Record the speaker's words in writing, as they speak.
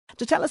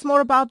To tell us more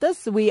about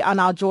this, we are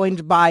now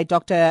joined by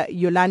Dr.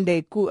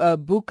 Yolande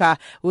Buka,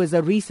 who is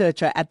a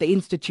researcher at the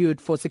Institute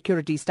for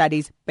Security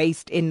Studies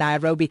based in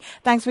Nairobi.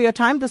 Thanks for your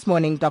time this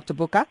morning, Dr.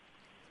 Buka.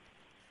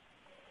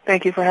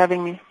 Thank you for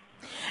having me.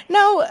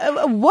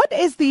 Now, what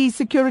is the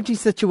security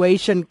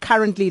situation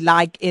currently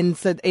like in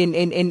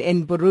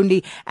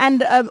Burundi?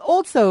 And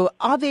also,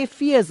 are there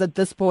fears at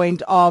this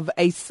point of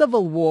a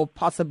civil war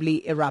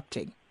possibly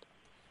erupting?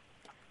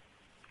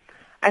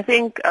 I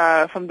think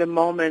from the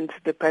moment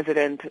the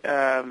president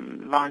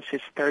launched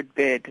his third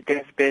bid,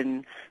 there's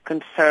been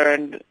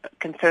concerns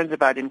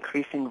about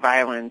increasing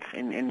violence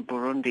in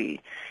Burundi.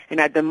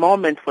 And at the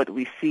moment, what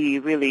we see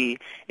really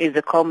is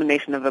a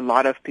culmination of a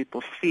lot of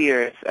people's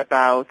fears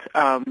about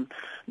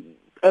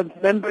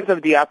members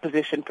of the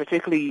opposition,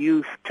 particularly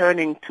youth,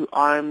 turning to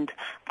armed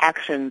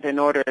actions in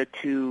order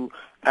to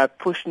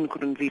push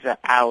Nkurunziza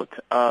out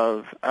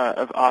of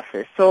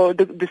office. So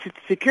the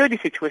security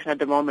situation at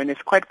the moment is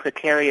quite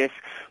precarious.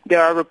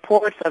 There are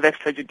reports of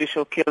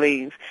extrajudicial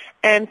killings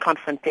and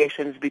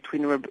confrontations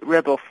between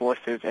rebel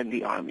forces and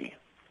the army.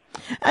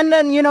 And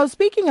then,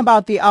 speaking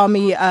about the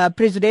army,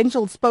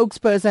 presidential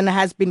spokesperson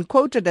has been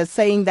quoted as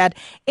saying that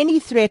any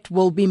threat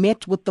will be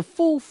met with the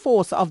full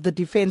force of the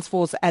defense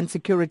force and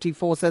security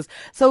forces.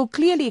 So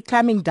clearly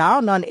clamping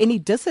down on any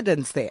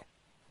dissidents there.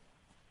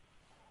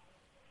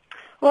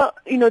 Well,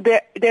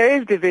 there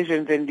are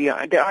divisions in the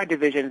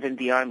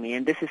army,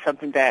 and this is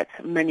something that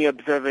many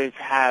observers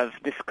have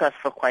discussed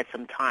for quite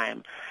some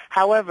time.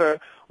 However,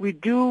 we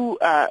do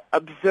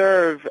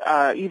observe,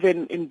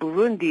 even in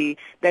Burundi,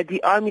 that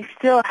the army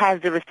still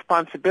has the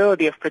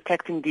responsibility of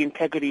protecting the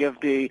integrity of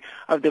the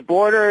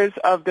borders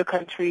of the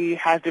country,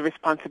 has the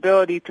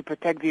responsibility to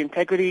protect the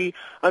integrity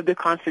of the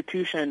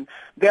constitution.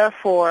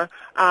 Therefore,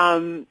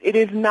 it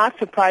is not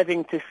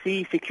surprising to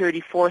see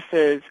security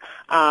forces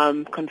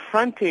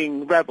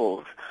confronting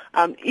rebels.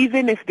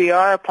 Even if they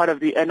are part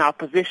of an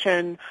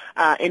opposition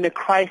in a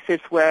crisis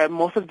where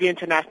most of the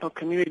international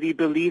community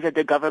believes that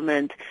the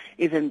government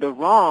is in the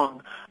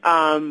wrong,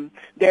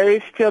 there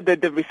is still the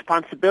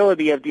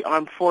responsibility of the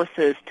armed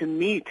forces to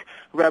meet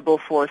rebel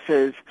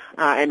forces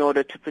in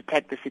order to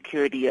protect the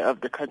security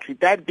of the country.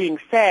 That being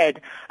said,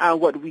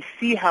 what we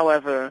see,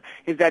 however,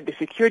 is that the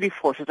security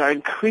forces are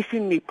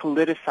increasingly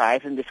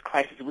politicized in this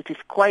crisis, which is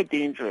quite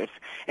dangerous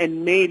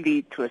and may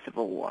lead to a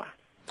civil war.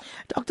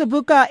 Dr.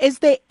 Buka, is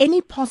there any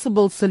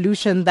possible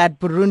solution that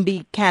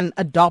Burundi can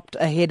adopt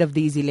ahead of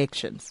these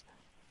elections?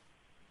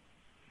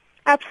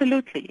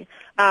 Absolutely.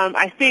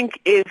 I think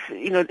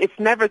it's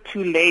never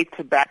too late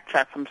to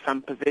backtrack from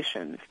some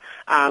positions.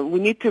 We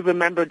need to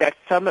remember that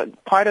some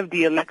part of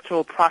the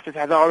electoral process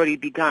has already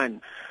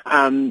begun.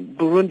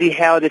 Burundi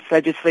held its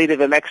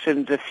legislative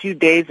elections a few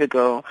days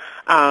ago,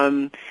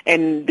 and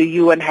the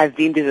UN has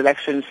deemed these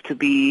elections to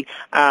be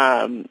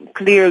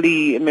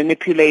clearly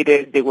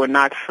manipulated. They were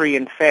not free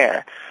and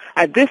fair.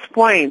 At this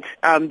point,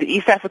 the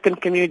East African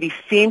community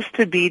seems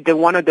to be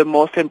one of the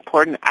most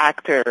important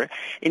actors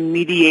in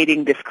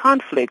mediating this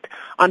conflict.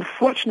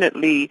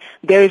 Unfortunately,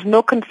 there is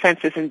no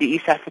consensus in the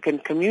East African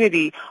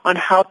community on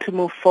how to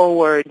move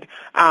forward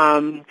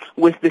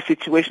with the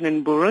situation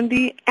in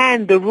Burundi,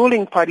 and the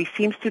ruling party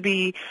seems to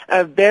be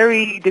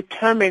very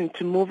determined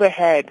to move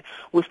ahead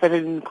with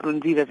President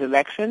Nkurunziza's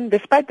election.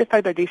 Despite the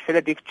fact that they said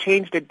that they've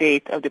changed the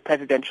date of the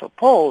presidential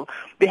poll,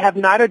 they have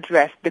not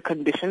addressed the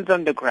conditions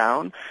on the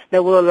ground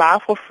that will allow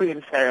for free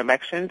and fair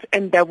elections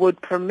and that would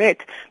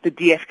permit the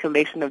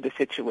de-escalation of the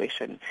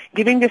situation.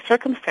 Given the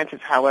circumstances,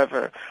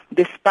 however,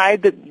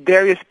 despite the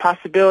various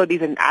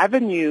possibilities and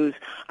avenues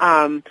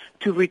to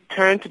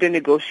return to the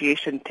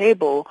negotiation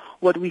table,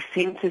 what we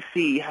seem to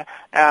see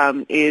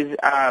is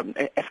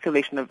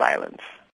escalation of violence.